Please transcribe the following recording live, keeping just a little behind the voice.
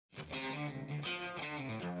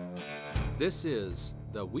This is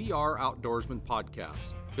the We Are Outdoorsmen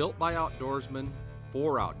podcast, built by outdoorsmen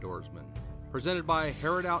for outdoorsmen, presented by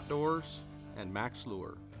Harrod Outdoors and Max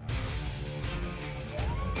Lure.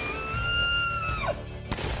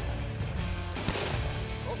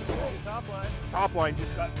 Top line. Top line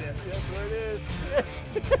just got this. Yes, there it is.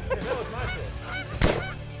 That was my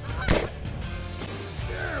fish.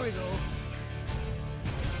 There we go.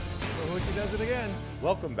 So Hoochie does it again.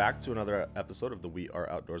 Welcome back to another episode of the We Are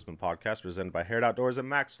Outdoorsmen podcast, presented by Harrod Outdoors and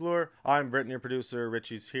Max Lure. I'm Britton, your producer.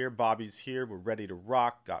 Richie's here. Bobby's here. We're ready to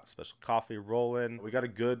rock. Got special coffee rolling. We got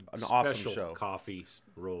an awesome show. Special coffees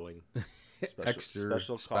rolling.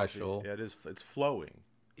 Special coffee. Yeah, it's flowing.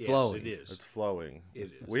 Yes, Flowing. it is. It's flowing. It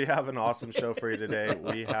is. We have an awesome show for you today.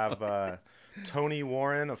 We have Tony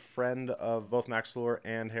Warren, a friend of both Max Lure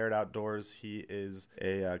and Harrod Outdoors. He is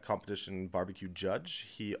a competition barbecue judge.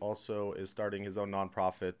 He also is starting his own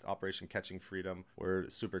nonprofit, Operation Catching Freedom. We're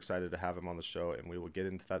super excited to have him on the show, and we will get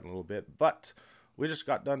into that in a little bit. But we just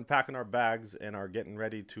got done packing our bags and are getting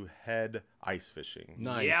ready to head ice fishing.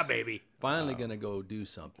 Nice. Yeah, baby. Finally gonna go do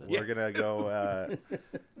something. We're going to go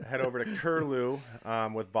head over to Curlew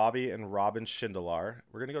with Bobby and Robin Schindelar.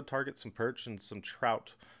 We're going to go target some perch and some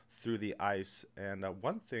trout through the ice. And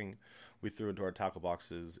one thing we threw into our tackle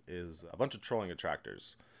boxes is a bunch of trolling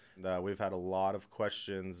attractors. We've had a lot of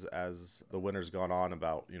questions as the winter's gone on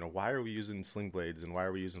about, why are we using sling blades and why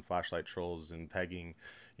are we using flashlight trolls and pegging,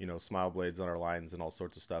 smile blades on our lines and all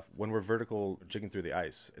sorts of stuff when we're vertical jigging through the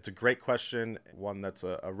ice. It's a great question, one that's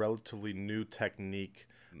a relatively new technique.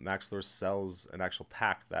 Max Lure sells an actual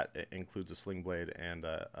pack that includes a sling blade and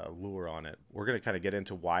a lure on it. We're going to kind of get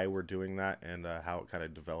into why we're doing that and how it kind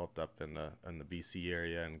of developed up in the BC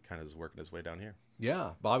area and kind of is working its way down here.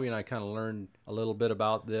 Yeah, Bobby and I kind of learned a little bit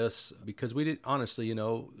about this because we did, honestly,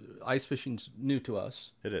 ice fishing's new to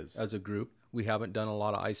us. It is. As a group. We haven't done a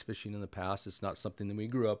lot of ice fishing in the past. It's not something that we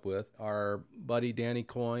grew up with. Our buddy Danny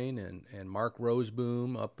Coyne and Mark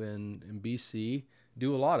Roseboom up in BC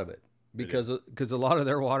do a lot of it because a lot of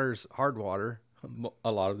their water's hard water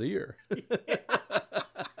a lot of the year.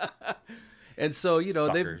 And so,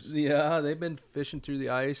 they've been fishing through the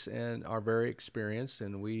ice and are very experienced.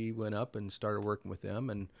 And we went up and started working with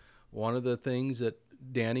them. And one of the things that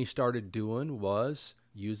Danny started doing was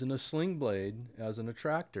using a sling blade as an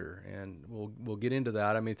attractor. And we'll get into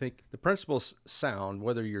that. I mean, I think the principles sound,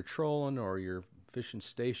 whether you're trolling or you're fishing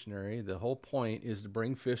stationary, the whole point is to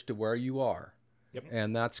bring fish to where you are. Yep.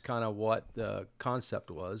 And that's kind of what the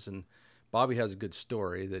concept was. And Bobby has a good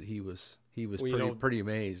story that he was pretty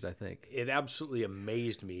amazed, I think. It absolutely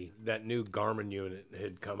amazed me. That new Garmin unit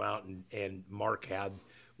had come out, and Mark had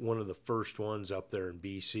one of the first ones up there in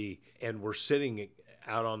BC. And we're sitting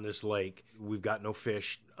out on this lake. We've got no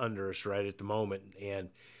fish under us right at the moment. And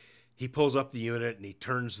he pulls up the unit and he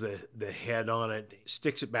turns the head on it,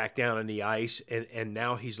 sticks it back down in the ice, and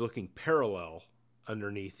now he's looking parallel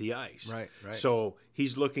underneath the ice. Right. So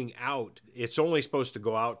he's looking out. It's only supposed to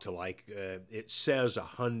go out to it says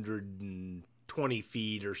 120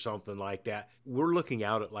 feet or something like that. We're looking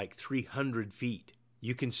out at like 300 feet.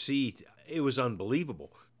 You can see it was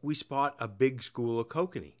unbelievable. We spot a big school of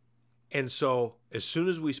kokanee. And so as soon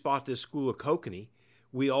as we spot this school of kokanee,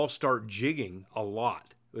 we all start jigging a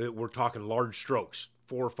lot. We're talking large strokes,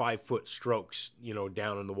 4 or 5 foot strokes,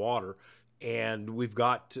 down in the water. And we've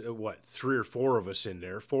got 3 or 4 of us in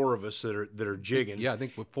there, 4 of us that are jigging. Yeah, I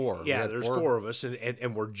think with 4. Yeah, there's 4 of us,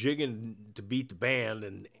 and we're jigging to beat the band.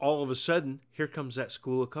 And all of a sudden, here comes that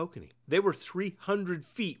school of kokanee. They were 300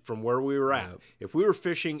 feet from where we were at. Yep. If we were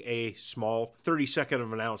fishing a small 32nd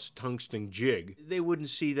of an ounce tungsten jig, they wouldn't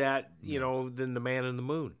see that, than the man in the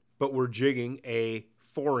moon. But we're jigging a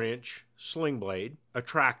 4-inch sling blade, a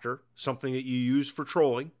tractor, something that you use for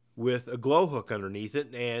trolling, with a glow hook underneath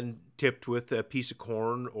it and tipped with a piece of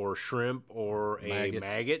corn or shrimp or a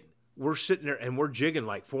maggot. We're sitting there and we're jigging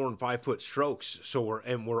like 4 and 5 foot strokes. So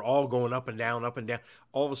we're all going up and down, up and down.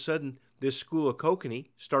 All of a sudden, this school of kokanee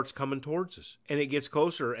starts coming towards us, and it gets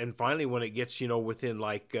closer. And finally, when it gets within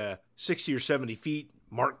like 60 or 70 feet,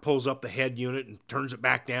 Mark pulls up the head unit and turns it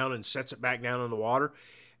back down and sets it back down in the water.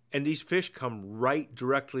 And these fish come right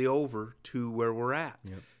directly over to where we're at.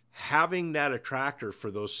 Yep. Having that attractor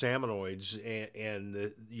for those salmonoids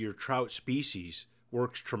and your trout species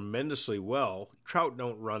works tremendously well. Trout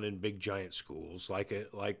don't run in big giant schools like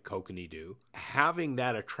kokanee do. Having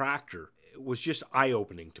that attractor was just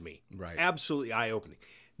eye-opening to me. Right. Absolutely eye-opening.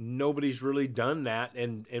 Nobody's really done that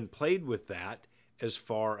and played with that. as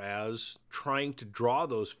far as trying to draw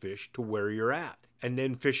those fish to where you're at. And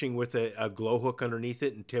then fishing with a glow hook underneath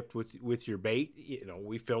it and tipped with your bait. You know,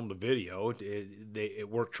 we filmed a video. It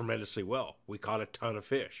worked tremendously well. We caught a ton of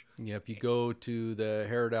fish. Yeah, if you go to the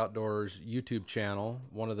Herod Outdoors YouTube channel,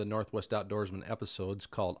 one of the Northwest Outdoorsman episodes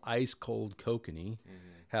called Ice Cold Kokanee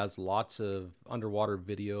has lots of underwater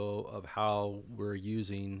video of how we're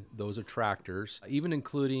using those attractors, even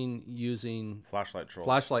including using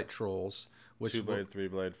Flashlight trolls. Which 2-blade,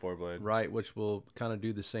 3-blade, 4-blade. Right, which will kind of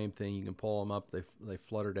do the same thing. You can pull them up, they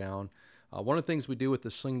flutter down. One of the things we do with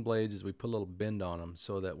the sling blades is we put a little bend on them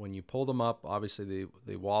so that when you pull them up, obviously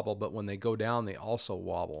they wobble, but when they go down, they also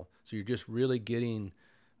wobble. So you're just really getting,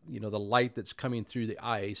 the light that's coming through the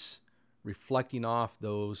ice reflecting off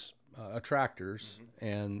those attractors,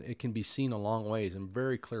 and it can be seen a long ways in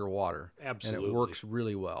very clear water. Absolutely. And it works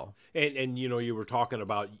really well. And you were talking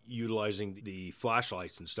about utilizing the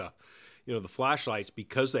flashlights and stuff. The flashlights,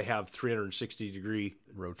 because they have 360-degree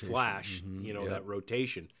rotation. Flash, that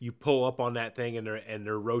rotation. You pull up on that thing and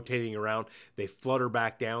they're rotating around. They flutter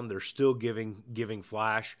back down. They're still giving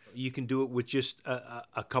flash. You can do it with just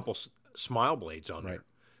a couple smile blades on there.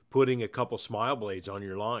 Putting a couple smile blades on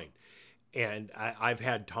your line. And I've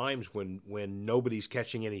had times when nobody's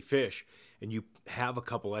catching any fish and you have a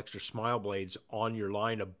couple extra smile blades on your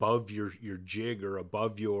line above your jig or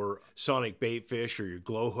above your sonic bait fish or your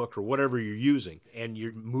glow hook or whatever you're using. And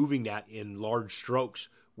you're moving that in large strokes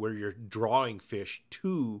where you're drawing fish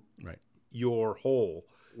to your hole.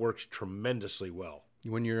 Works tremendously well.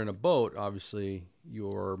 When you're in a boat, obviously,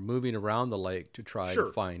 you're moving around the lake to try to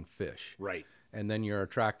find fish. Right. And then you're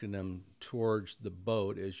attracting them towards the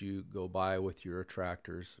boat as you go by with your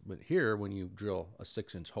attractors. But here, when you drill a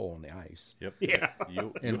 6-inch hole in the ice,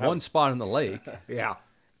 one spot in the lake,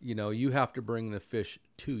 you have to bring the fish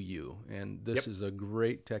to you. And this is a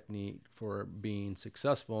great technique for being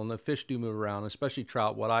successful. And the fish do move around, especially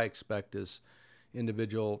trout. What I expect is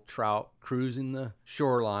individual trout cruising the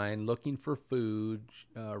shoreline, looking for food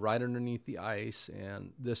right underneath the ice,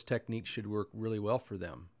 and this technique should work really well for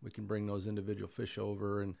them. We can bring those individual fish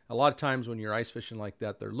over, and a lot of times when you're ice fishing like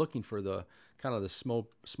that, they're looking for the kind of the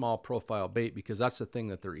small profile bait because that's the thing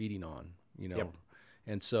that they're eating on,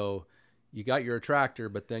 And so you got your attractor,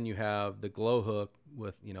 but then you have the glow hook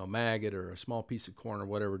with, maggot or a small piece of corn or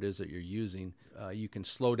whatever it is that you're using. You can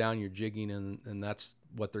slow down your jigging, and that's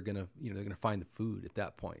what they're gonna, they're gonna find the food at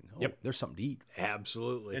that point. There's something to eat.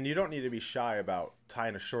 Absolutely. And you don't need to be shy about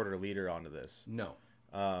tying a shorter leader onto this. No.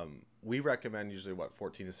 We recommend usually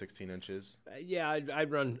 14 to 16 inches. I'd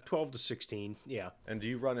run 12 to 16. Yeah. And do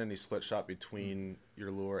you run any split shot between your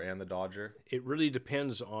lure and the Dodger? It really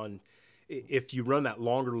depends on. If you run that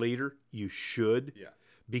longer leader, you should. Yeah.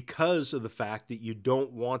 Because of the fact that you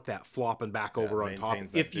don't want that flopping back over on top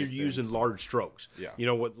if you're using large strokes. Yeah.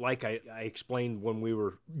 Like I explained when we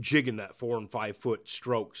were jigging that 4 and 5 foot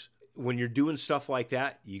strokes. When you're doing stuff like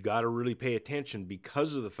that, you got to really pay attention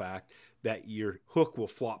because of the fact that your hook will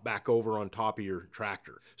flop back over on top of your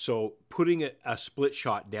tractor. So putting a split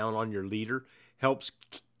shot down on your leader helps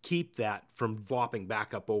keep that from flopping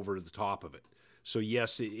back up over the top of it. So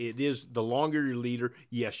yes, it is the longer your leader.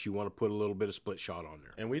 Yes, you want to put a little bit of split shot on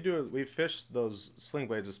there. And we fish those sling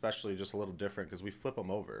blades especially just a little different because we flip them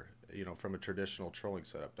over, from a traditional trolling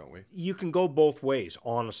setup, don't we? You can go both ways,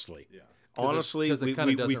 honestly. Yeah. Honestly,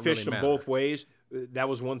 we fished them both ways. That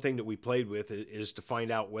was one thing that we played with is to find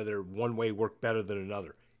out whether one way worked better than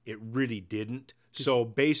another. It really didn't. So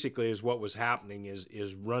basically, is what was happening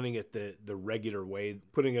is running it the regular way,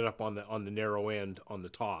 putting it up on the narrow end on the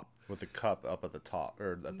top. With the cup up at the top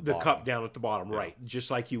or at the bottom. The cup down at the bottom, right? Just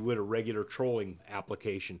like you would a regular trolling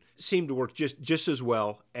application. Seemed to work just as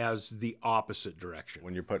well as the opposite direction.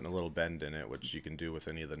 When you're putting a little bend in it, which you can do with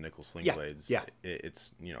any of the nickel sling blades,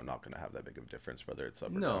 it's not going to have that big of a difference whether it's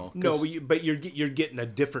up or down. No, but you're getting a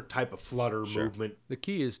different type of flutter movement. The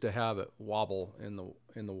key is to have it wobble in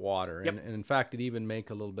the water, and in fact, it even make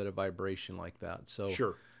a little bit of vibration like that.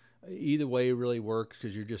 So either way really works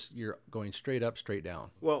because you're going straight up, straight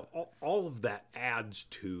down. Well, all of that adds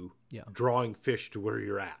to drawing fish to where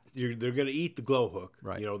you're at. They're going to eat the glow hook.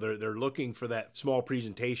 Right. They're looking for that small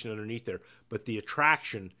presentation underneath there, but the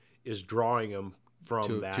attraction is drawing them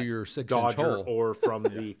from that to your 6-inch Dodger hole. or from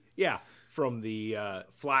from the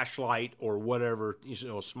flashlight or whatever,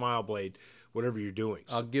 smile blade, whatever you're doing.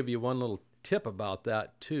 I'll give you one little tip about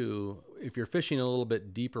that too. If you're fishing a little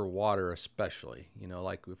bit deeper water, especially,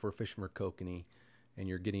 like if we're fishing for kokanee and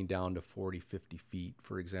you're getting down to 40, 50 feet,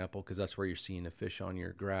 for example, because that's where you're seeing the fish on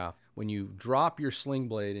your graph. When you drop your sling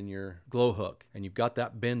blade and your glow hook and you've got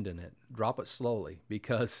that bend in it, drop it slowly,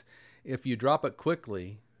 because if you drop it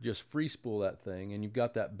quickly, just free spool that thing and you've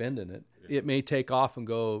got that bend in it, it may take off and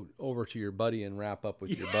go over to your buddy and wrap up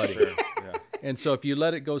with your buddy. Sure. Yeah. And so if you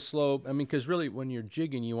let it go slow, I mean, because really when you're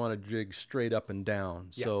jigging, you want to jig straight up and down.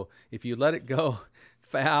 Yeah. So if you let it go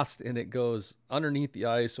fast and it goes underneath the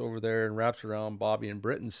ice over there and wraps around Bobby and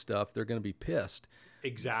Britton's stuff, they're going to be pissed.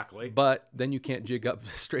 Exactly. But then you can't jig up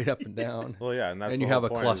straight up and down. Well, yeah, and that's and the you whole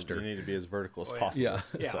have a point, cluster. You need to be as vertical as possible. Yeah.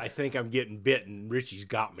 Yeah, So- I think I'm getting bit, and Richie's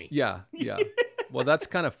got me. Yeah, yeah. Well, that's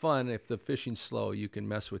kind of fun. If the fishing's slow, you can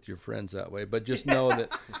mess with your friends that way. But just know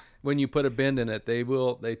that when you put a bend in it, they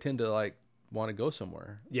tend to like want to go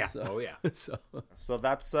somewhere. Yeah. So, Oh, yeah. So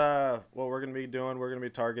that's what we're gonna be doing. We're gonna be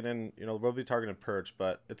targeting, we'll be targeting perch,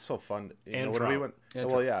 but it's so fun. And When we trout.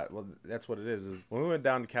 went, that's what it is when we went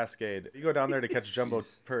down to Cascade. You go down there to catch jumbo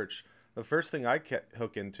perch. The first thing I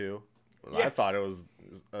hook into, I thought it was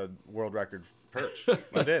a world record perch.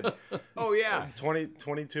 I did. Oh, yeah.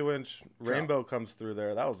 22-inch rainbow comes through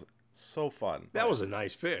there. That was so fun. That was a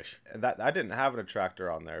nice fish. And that I didn't have an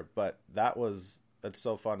attractor on there, but that's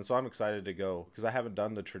so fun. And so I'm excited to go because I haven't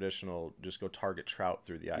done the traditional just go target trout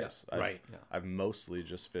through the ice. right. I've mostly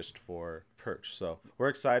just fished for perch. So we're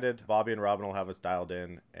excited. Bobby and Robin will have us dialed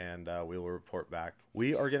in, and we will report back.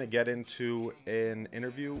 We are going to get into an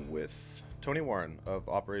interview with Tony Warren of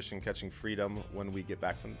Operation Catching Freedom when we get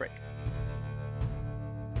back from the break.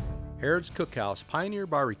 Harrod's Cookhouse Pioneer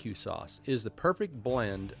Barbecue Sauce is the perfect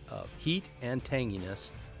blend of heat and tanginess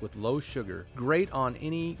with low sugar. Great on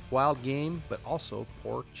any wild game, but also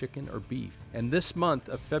pork, chicken, or beef. And this month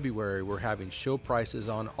of February, we're having show prices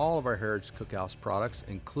on all of our Harrod's Cookhouse products,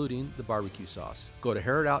 including the barbecue sauce. Go to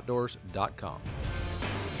harrodoutdoors.com.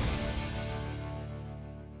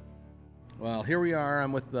 Well, here we are.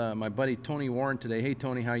 I'm with my buddy Tony Warren today. Hey,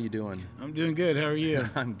 Tony, how you doing? I'm doing good. How are you?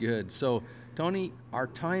 I'm good. So, Tony, our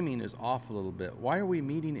timing is off a little bit. Why are we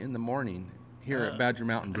meeting in the morning here at Badger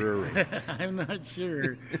Mountain Brewery? I'm not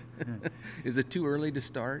sure. Is it too early to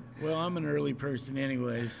start? Well, I'm an early person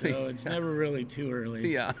anyway, so it's never really too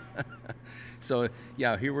early. Yeah. So,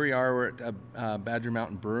 yeah, here we are. We're at Badger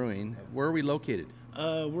Mountain Brewing. Where are we located?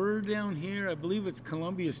 We're down here. I believe it's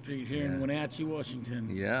Columbia Street here in Wenatchee, Washington.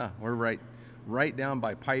 Yeah, we're right down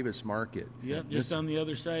by Pybus Market. Yep, just on the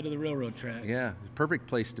other side of the railroad tracks. Yeah, perfect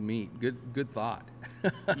place to meet. Good thought.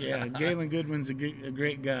 Yeah, Galen Goodwin's a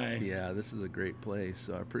great guy. Yeah, this is a great place,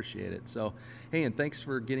 so I appreciate it. So, hey, and thanks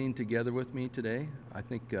for getting together with me today. I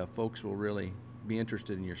think folks will really be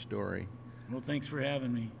interested in your story. Well, thanks for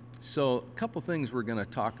having me. So, a couple things we're going to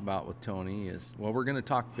talk about with Tony is, well, we're going to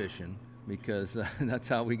talk fishing because that's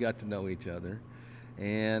how we got to know each other.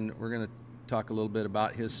 And we're going to talk a little bit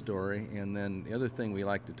about his story. And then the other thing we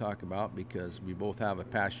like to talk about, because we both have a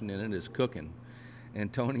passion in it, is cooking.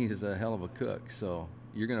 And Tony is a hell of a cook, so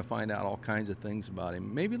you're going to find out all kinds of things about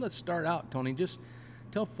him. Maybe let's start out, Tony. Just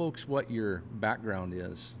tell folks what your background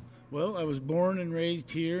is. Well, I was born and raised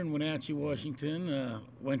here in Wenatchee, Washington.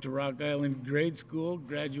 Went to Rock Island grade school,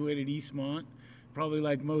 graduated Eastmont. Probably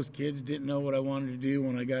like most kids, didn't know what I wanted to do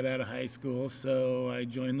when I got out of high school, so I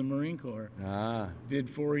joined the Marine Corps. Did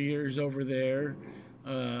 4 years over there,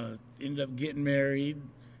 ended up getting married.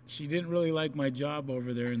 She didn't really like my job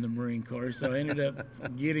over there in the Marine Corps, so I ended up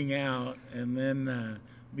getting out and then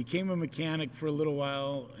became a mechanic for a little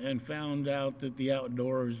while and found out that the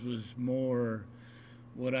outdoors was more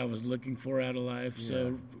what I was looking for out of life. Yeah.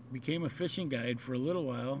 So became a fishing guide for a little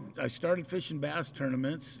while. I started fishing bass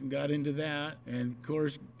tournaments and got into that, and of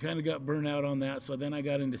course kind of got burnt out on that. So then I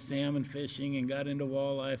got into salmon fishing and got into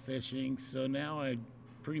walleye fishing. So now I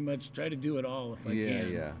pretty much try to do it all if I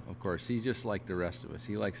can. Yeah, of course. He's just like the rest of us.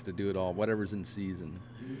 He likes to do it all, whatever's in season.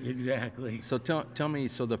 Exactly. So tell me,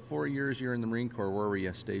 so the 4 years you're in the Marine Corps, where were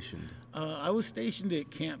you stationed? I was stationed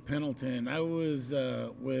at Camp Pendleton. I was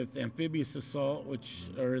with Amphibious Assault, which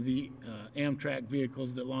are the Amtrak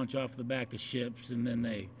vehicles that launch off the back of ships and then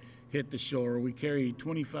they hit the shore. We carry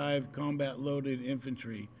 25 combat-loaded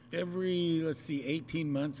infantry. Every,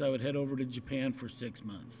 18 months, I would head over to Japan for 6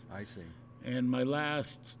 months. I see. And my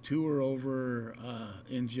last tour over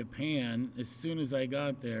in Japan, as soon as I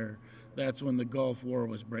got there, that's when the Gulf War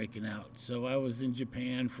was breaking out. So I was in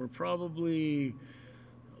Japan for probably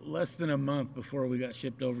less than a month before we got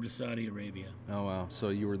shipped over to Saudi Arabia. Oh, wow. So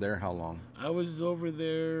you were there how long? I was over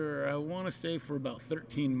there, I want to say, for about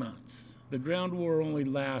 13 months. The ground war only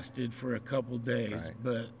lasted for a couple days, right.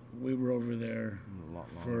 But we were over there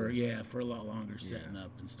for a lot longer, setting Yeah.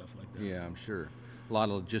 up and stuff like that. Yeah, I'm sure. A lot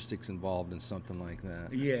of logistics involved in something like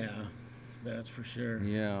that. Yeah, that's for sure.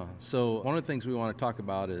 Yeah. So one of the things we want to talk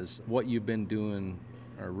about is what you've been doing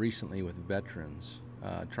recently with veterans,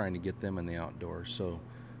 trying to get them in the outdoors. So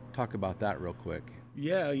talk about that real quick.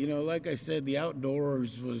 Yeah, like I said, the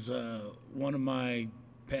outdoors was one of my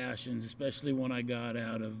passions, especially when I got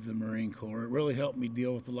out of the Marine Corps. It really helped me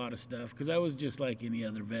deal with a lot of stuff because I was just like any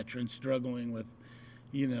other veteran, struggling with,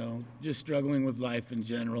 just struggling with life in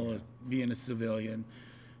general, being a civilian.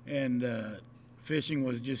 And fishing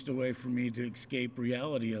was just a way for me to escape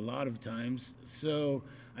reality a lot of times. So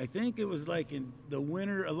I think it was like in the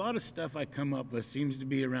winter, a lot of stuff I come up with seems to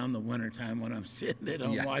be around the winter time when I'm sitting at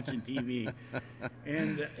home watching TV.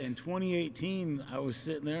 And in 2018, I was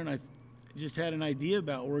sitting there and I just had an idea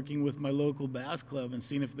about working with my local bass club and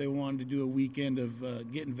seeing if they wanted to do a weekend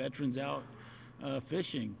of getting veterans out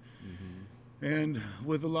fishing. Mm-hmm. And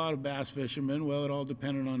with a lot of bass fishermen, well, it all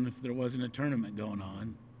depended on if there wasn't a tournament going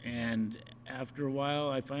on. And after a while,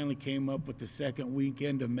 I finally came up with the second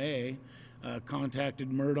weekend of May,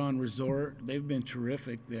 contacted Murdon Resort. They've been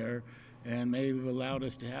terrific there, and they've allowed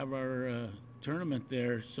us to have our tournament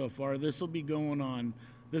there so far. This will be going on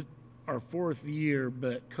our fourth year,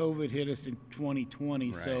 but COVID hit us in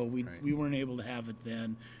 2020, so we weren't able to have it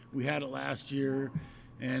then. We had it last year,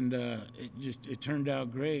 and it turned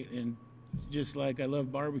out great. And just like I love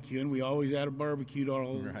barbecuing, we always had a barbecue to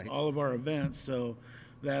all of our events, so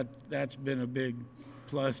that's been a big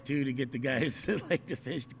plus too, to get the guys that like to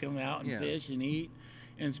fish to come out and fish and eat.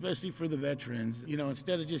 And especially for the veterans,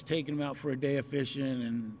 instead of just taking them out for a day of fishing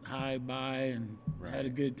and bye and had a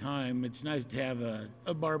good time, it's nice to have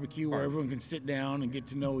a barbecue where everyone can sit down and get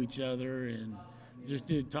to know each other and just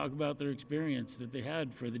to talk about their experience that they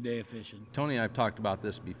had for the day of fishing. Tony, I've talked about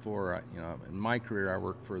this before. In my career, I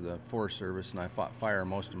worked for the Forest Service, and I fought fire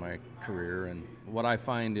most of my career. And what I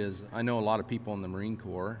find is I know a lot of people in the Marine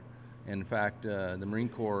Corps. In fact, the Marine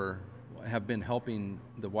Corps have been helping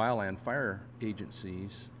the wildland fire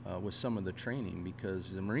agencies with some of the training,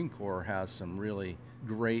 because the Marine Corps has some really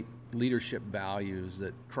great leadership values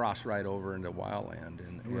that cross right over into wildland.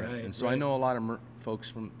 And so I know a lot of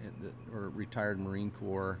folks that are retired Marine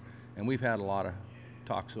Corps, and we've had a lot of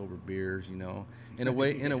talks over beers, In a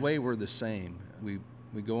way, we're the same.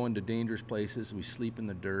 We go into dangerous places, we sleep in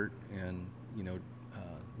the dirt, and,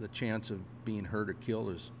 the chance of being hurt or killed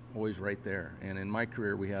is always right there. And in my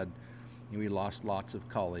career, we lost lots of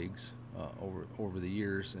colleagues over the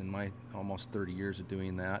years, in my almost 30 years of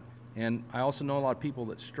doing that. And I also know a lot of people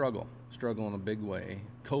that struggle in a big way,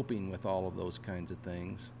 coping with all of those kinds of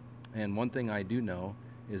things. And one thing I do know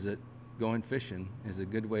is that going fishing is a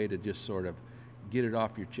good way to just sort of get it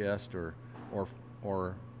off your chest or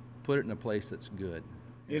put it in a place that's good.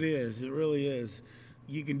 It is. It really is.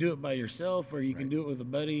 You can do it by yourself, or you can do it with a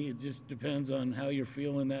buddy. It just depends on how you're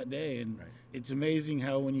feeling that day. And it's amazing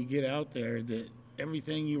how when you get out there that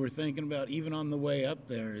everything you were thinking about, even on the way up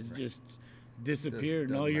there, is just disappeared.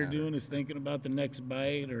 And all you're doing is thinking about the next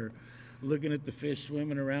bite, or looking at the fish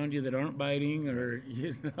swimming around you that aren't biting, or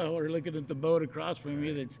or looking at the boat across from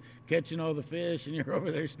you that's catching all the fish, and you're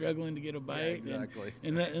over there struggling to get a bite. Yeah, exactly.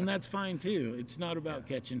 And that's fine too. It's not about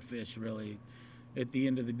catching fish, really. At the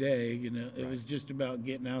end of the day, it was just about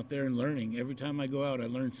getting out there and learning. Every time I go out, I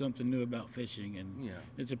learn something new about fishing, and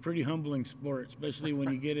it's a pretty humbling sport, especially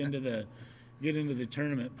when you get into the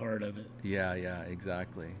tournament part of it. Yeah,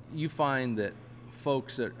 exactly. You find that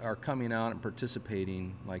folks that are coming out and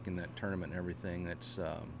participating, like in that tournament and everything, that's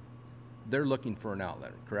they're looking for an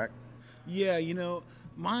outlet, correct? Yeah,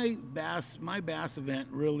 my bass event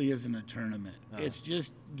really isn't a tournament. It's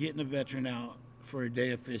just getting a veteran out for a day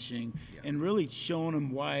of fishing and really showing them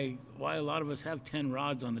why a lot of us have 10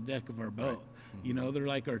 rods on the deck of our boat. Mm-hmm. They're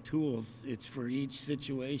like our tools. It's for each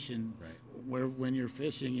situation. Where when you're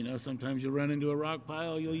fishing, sometimes you'll run into a rock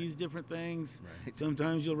pile, you'll use different things.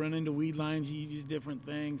 Sometimes you'll run into weed lines, you use different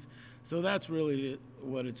things. So that's really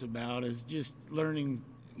what it's about, is just learning,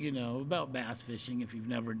 about bass fishing if you've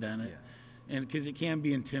never done it. And because it can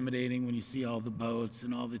be intimidating when you see all the boats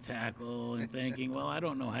and all the tackle and thinking, well, I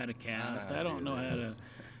don't know how to cast. I don't know how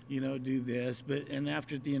to, do this. And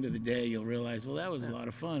after at the end of the day, you'll realize, well, that was a lot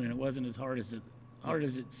of fun, and it wasn't as hard as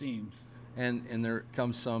it seems. And there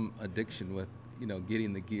comes some addiction with,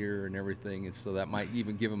 getting the gear and everything. And so that might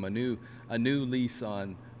even give them a new lease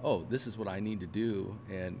on, oh, this is what I need to do,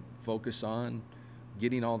 and focus on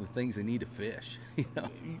getting all the things they need to fish.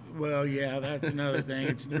 Well, yeah, that's another thing.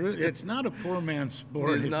 It's not a poor man's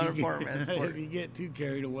sport. It's not a poor man's sport. If you get too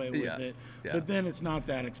carried away with it. Yeah. But then it's not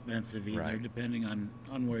that expensive either, depending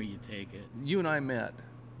on where you take it. You and I met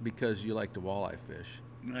because you like to walleye fish.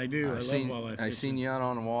 I do. I love walleye fishing. I seen you out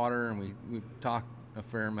on the water, and we talked a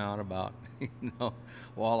fair amount about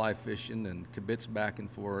walleye fishing and kibitz back and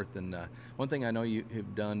forth. And one thing I know you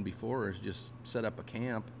have done before is just set up a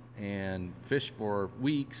camp and fish for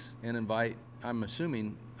weeks and invite I'm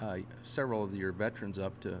assuming several of your veterans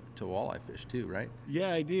up to walleye fish too, right?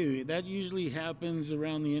 Yeah, I do. That usually happens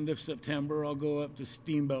around the end of September. I'll go up to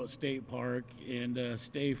Steamboat State Park and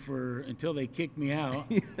stay until they kick me out,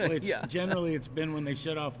 which generally it's been when they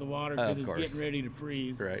shut off the water because it's getting ready to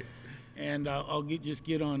freeze. Right. And I'll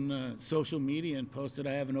get on social media and post that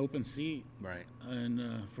I have an open seat. Right.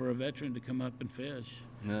 And for a veteran to come up and fish.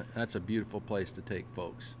 That's a beautiful place to take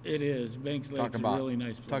folks. It is. Banks Lake's a really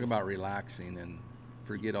nice place. Talk about relaxing and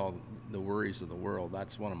forget all the worries of the world.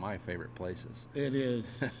 That's one of my favorite places. It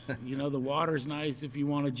is. The water's nice if you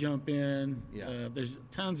want to jump in. Yeah. There's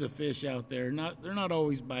tons of fish out there. They're not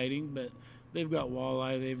always biting, but they've got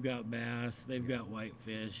walleye, they've got bass, they've got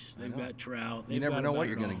whitefish, they've got trout. You never know what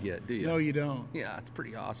you're going to get, do you? No, you don't. Yeah, it's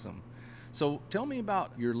pretty awesome. So tell me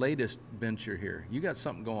about your latest venture here. You got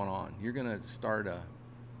something going on. You're going to start a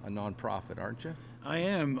nonprofit, aren't you? I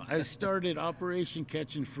am. I started Operation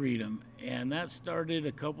Catching Freedom, and that started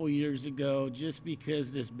a couple years ago just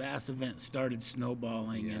because this bass event started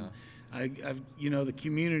snowballing. Yeah. And I've the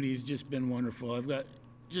community's just been wonderful. I've got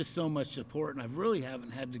just so much support, and I really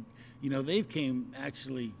haven't had to, they've came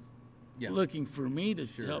actually looking for me to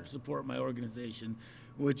help support my organization,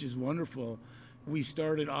 which is wonderful. We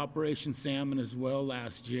started Operation Salmon as well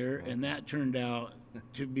last year, and that turned out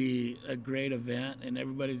to be a great event, and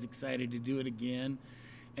everybody's excited to do it again.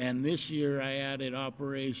 And this year I added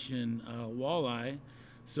Operation Walleye,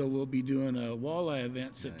 so we'll be doing a walleye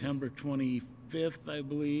event September 25th, I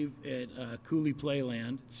believe, at Cooley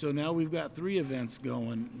Playland. So now we've got 3 events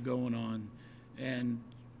going on, and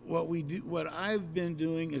what I've been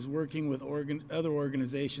doing is working with other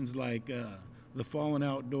organizations like the Fallen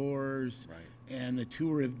Outdoors. Right. And the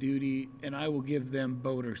Tour of Duty, and I will give them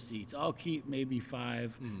boater seats. I'll keep maybe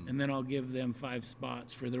 5, and then I'll give them 5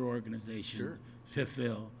 spots for their organization to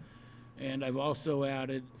fill. And I've also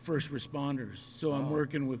added first responders. So I'm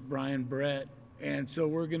working with Brian Brett, and so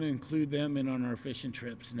we're going to include them in on our fishing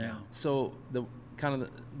trips now. So the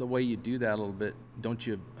way you do that a little bit, don't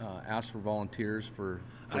you ask for volunteers for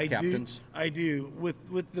captains? I do.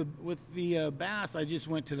 With the bass, I just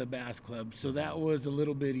went to the Bass Club, so that was a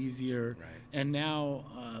little bit easier. Right. And now,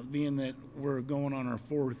 being that we're going on our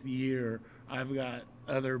 4th year, I've got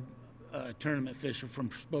other tournament fishers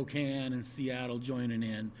from Spokane and Seattle joining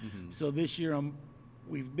in. So this year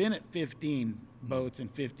we've been at 15 boats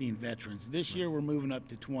and 15 veterans. This year we're moving up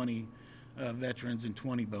to 20 veterans and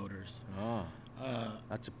 20 boaters.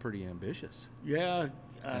 That's pretty ambitious. Yeah,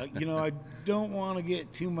 I don't want to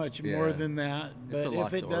get too much more than that, but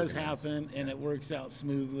if it does happen and it works out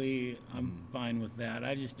smoothly, I'm fine with that.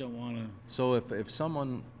 I just don't want to. So if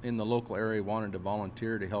someone in the local area wanted to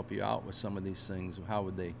volunteer to help you out with some of these things, how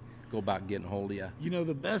would they go about getting a hold of you?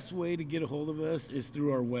 The best way to get a hold of us is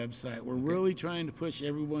through our website. We're really trying to push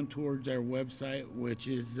everyone towards our website, which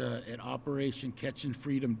is at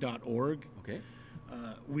operationcatchingfreedom.org. Okay.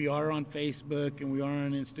 We are on Facebook and we are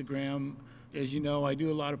on Instagram. As you know, I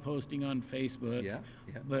do a lot of posting on Facebook. Yeah.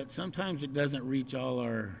 But sometimes it doesn't reach all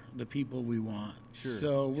the people we want. Sure.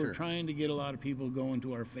 So we're trying to get a lot of people going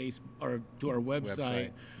to our to our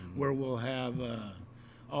website. Where we'll have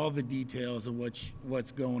all the details of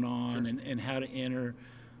what's going on and how to enter.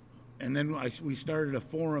 And then we started a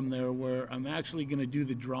forum there where I'm actually going to do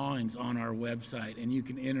the drawings on our website, and you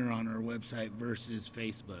can enter on our website versus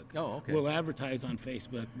Facebook. Oh, okay. We'll advertise on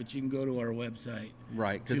Facebook, but you can go to our website.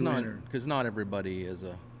 Right, because not everybody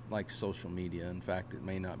likes social media. In fact, it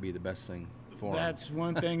may not be the best thing for them. That's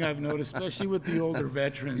one thing I've noticed, especially with the older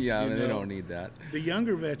veterans. Yeah, they don't need that. The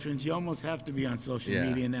younger veterans, you almost have to be on social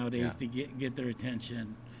media nowadays to get their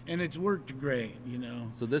attention. And it's worked great,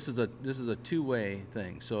 So this is a two-way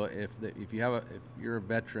thing. So if you're a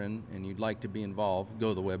veteran and you'd like to be involved, go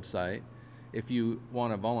to the website. If you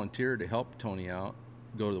want to volunteer to help Tony out,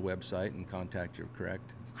 go to the website and contact you.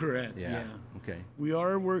 Correct? Correct. Yeah. Okay. We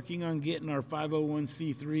are working on getting our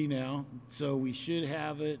 501c3 now, so we should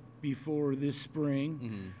have it before this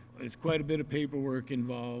spring. It's quite a bit of paperwork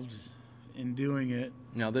involved in doing it.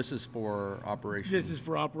 Now this is for Operation. This is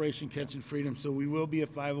for Operation Catching Freedom, so we will be a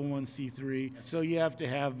 501c3. So you have to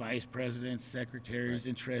have vice presidents, secretaries,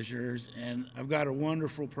 and treasurers. And I've got a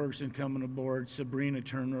wonderful person coming aboard, Sabrina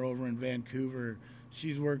Turner over in Vancouver.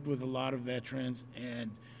 She's worked with a lot of veterans,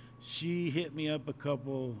 and she hit me up a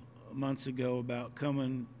couple months ago about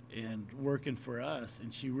coming and working for us,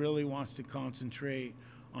 and she really wants to concentrate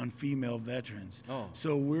on female veterans.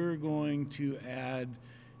 So we're going to add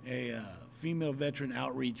a female veteran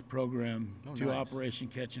outreach program to Operation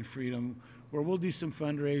Catching Freedom, where we'll do some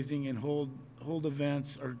fundraising and hold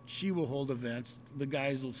events, or she will hold events. The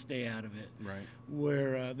guys will stay out of it. Right.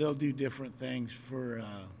 Where they'll do different things for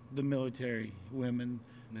the military women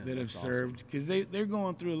that have served, because they're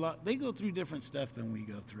going through a lot. They go through different stuff than we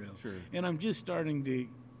go through. Sure. And I'm just starting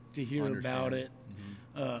to hear about it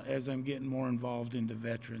as I'm getting more involved into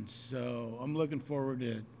veterans. So I'm looking forward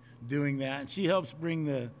to doing that. And she helps bring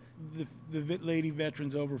the lady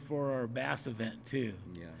veterans over for our bass event too.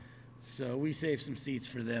 Yeah. So we save some seats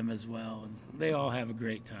for them as well, and they all have a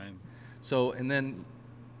great time. So, and then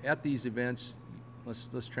at these events,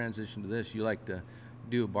 let's transition to this. You like to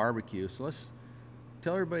do a barbecue, so let's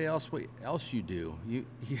tell everybody else what else you do. You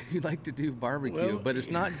like to do barbecue, but it's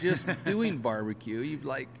not just doing barbecue.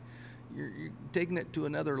 You're taking it to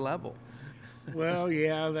another level. Well,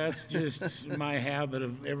 yeah, that's just my habit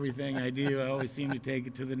of everything I do. I always seem to take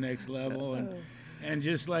it to the next level, and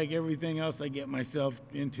just like everything else I get myself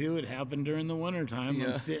into, it happened during the wintertime.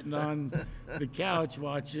 Yeah. I'm sitting on the couch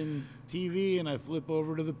watching TV, and I flip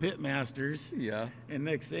over to the Pitmasters. Yeah. And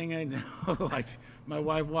next thing I know, my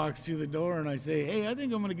wife walks through the door, and I say, "Hey, I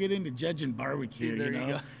think I'm going to get into judging barbecue." There you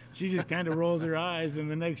go. She just kind of rolls her eyes,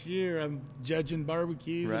 and the next year I'm judging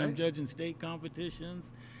barbecues and I'm Right. judging state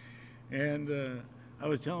competitions. And I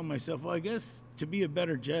was telling myself, well, I guess to be a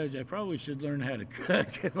better judge, I probably should learn how to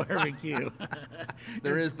cook barbecue.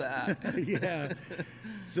 There is that. Yeah.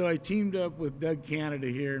 So I teamed up with Doug Canada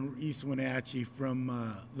here in East Wenatchee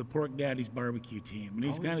from the Pork Daddy's barbecue team. And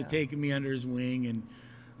he's kind of taken me under his wing,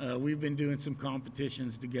 and we've been doing some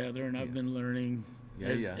competitions together, and I've been learning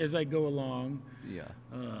as I go along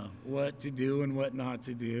what to do and what not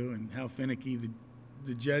to do, and how finicky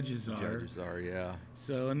the judges are. Judges are, yeah.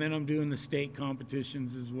 So, and then I'm doing the state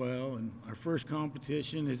competitions as well. And our first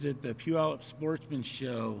competition is at the Puyallup Sportsman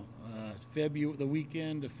Show, the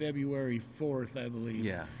weekend of February 4th, I believe.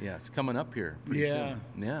 Yeah, it's coming up here pretty soon.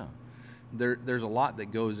 Yeah. There's a lot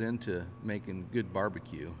that goes into making good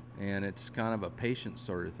barbecue, and it's kind of a patient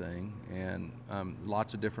sort of thing, and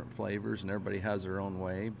lots of different flavors, and everybody has their own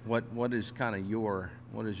way. What is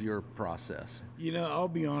your process? I'll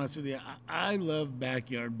be honest with you. I love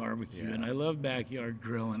backyard barbecue, and I love backyard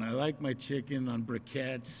grilling. I like my chicken on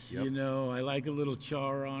briquettes. Yep. I like a little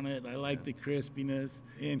char on it. I like the crispiness.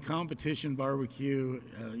 In competition barbecue,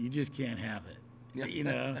 you just can't have it.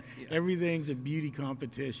 Everything's a beauty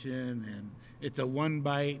competition, and it's a one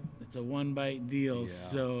bite deal. Yeah.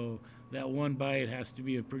 So that one bite has to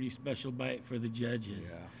be a pretty special bite for the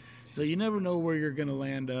judges. Yeah. So you never know where you're going to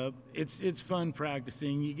land up. It's fun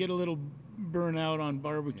practicing. You get a little burnout on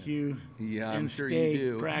barbecue Yeah, I'm and sure steak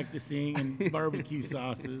you do. practicing and barbecue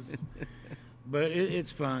sauces. But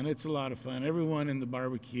it's fun. It's a lot of fun. Everyone in the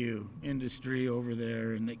barbecue industry over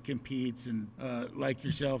there and that competes and like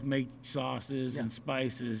yourself make sauces and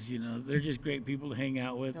spices. They're just great people to hang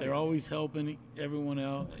out with. They're always helping everyone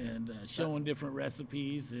out and showing different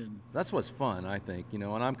recipes. And That's what's fun, I think, and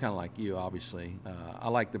I'm kind of like you, obviously. I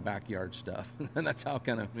like the backyard stuff, and that's how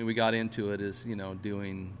we got into it is,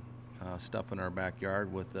 doing stuff in our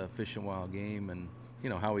backyard with Fish and Wild Game, and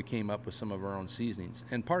how we came up with some of our own seasonings.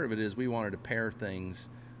 And part of it is we wanted to pair things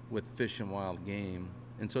with Fish and Wild Game,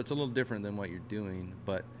 and so it's a little different than what you're doing,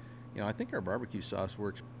 but I think our barbecue sauce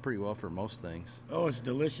works pretty well for most things. oh, it's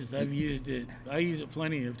delicious. I've used it. I use it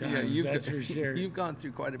plenty of times. That's for sure. You've gone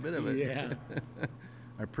through quite a bit of it. Yeah.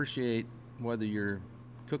 I appreciate whether you're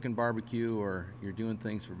cooking barbecue or you're doing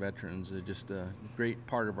things for veterans. They're just a great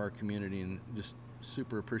part of our community, and just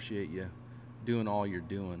super appreciate you doing all you're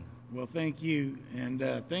doing. Well, thank you, and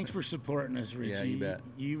thanks for supporting us, Richie. Yeah,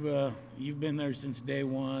 you bet. You've been there since day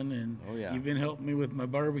one, and Oh, yeah. you've been helping me with my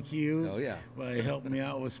barbecue. Oh, yeah. By helping me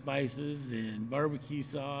out with spices and barbecue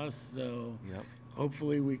sauce. So Yep.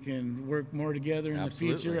 hopefully we can work more together in the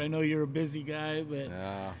future. Absolutely. I know you're a busy guy, but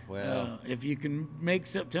if you can make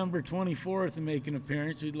September 24th and make an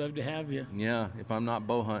appearance, we'd love to have you. Yeah, if I'm not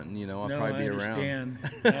bow hunting, I'll No, probably I be around. understand.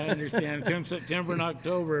 I understand. Come September and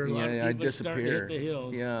October, a lot Yeah, of I people start to disappear. hit the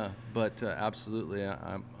hills. Yeah, but absolutely,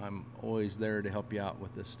 I'm always there to help you out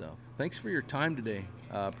with this stuff. Thanks for your time today.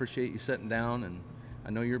 Appreciate you sitting down, and I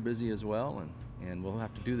know you're busy as well, and we'll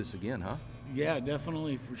have to do this again, huh? Yeah,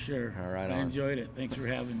 definitely, for sure. All right, I on. enjoyed it. Thanks for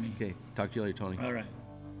having me. Okay, talk to you later, Tony. All right.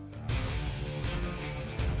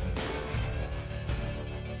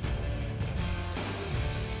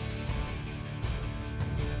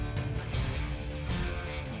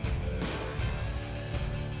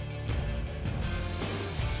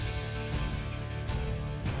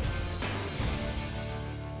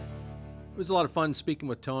 was a lot of fun speaking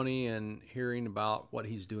with Tony and hearing about what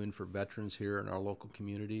he's doing for veterans here in our local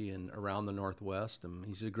community and around the Northwest.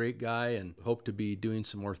 He's a great guy, and hope to be doing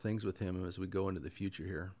some more things with him as we go into the future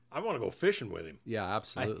here. I want to go fishing with him. Yeah,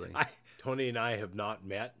 absolutely. Tony and I have not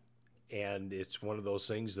met, and it's one of those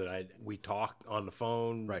things that we talk on the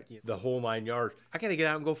phone, right? The whole 9 yards. I got to get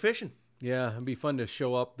out and go fishing. Yeah, it'd be fun to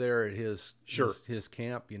show up there at his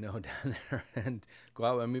camp, down there and go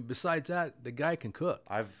out. I mean, besides that, the guy can cook.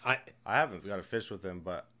 I haven't got to fish with him,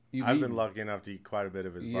 but I've been lucky enough to eat quite a bit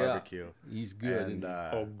of his barbecue. He's good.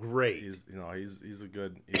 And, great. He's a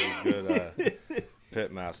good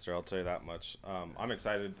pit master. I'll tell you that much. I'm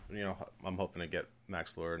excited. I'm hoping to get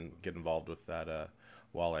Max Lure and get involved with that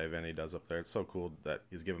walleye event he does up there. It's so cool that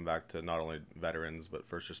he's giving back to not only veterans but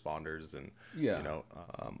first responders, and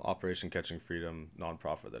Operation Catching Freedom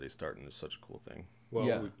nonprofit that he's starting is such a cool thing.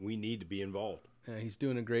 Well, we need to be involved. He's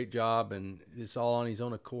doing a great job, and it's all on his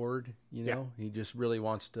own accord. He just really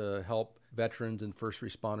wants to help veterans and first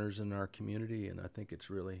responders in our community, and I think it's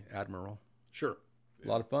really admirable. Sure, a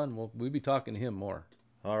lot of fun. We'll be talking to him more.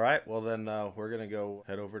 All right, well then we're gonna go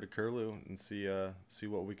head over to Curlew and see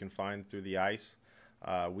what we can find through the ice.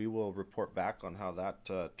 We will report back on how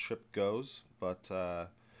that trip goes, but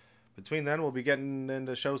between then we'll be getting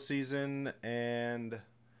into show season, and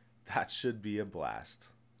that should be a blast.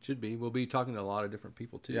 Should be. We'll be talking to a lot of different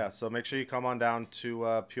people too. Yeah, so make sure you come on down to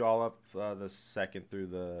Puyallup the 2nd through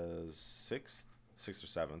the 6th or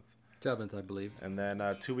 7th. 7th, I believe. And then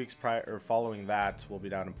 2 weeks following that, we'll be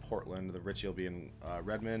down in Portland. The Richie will be in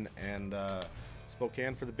Redmond and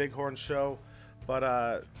Spokane for the Bighorn show.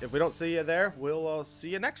 But if we don't see you there, we'll see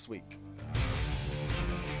you next week.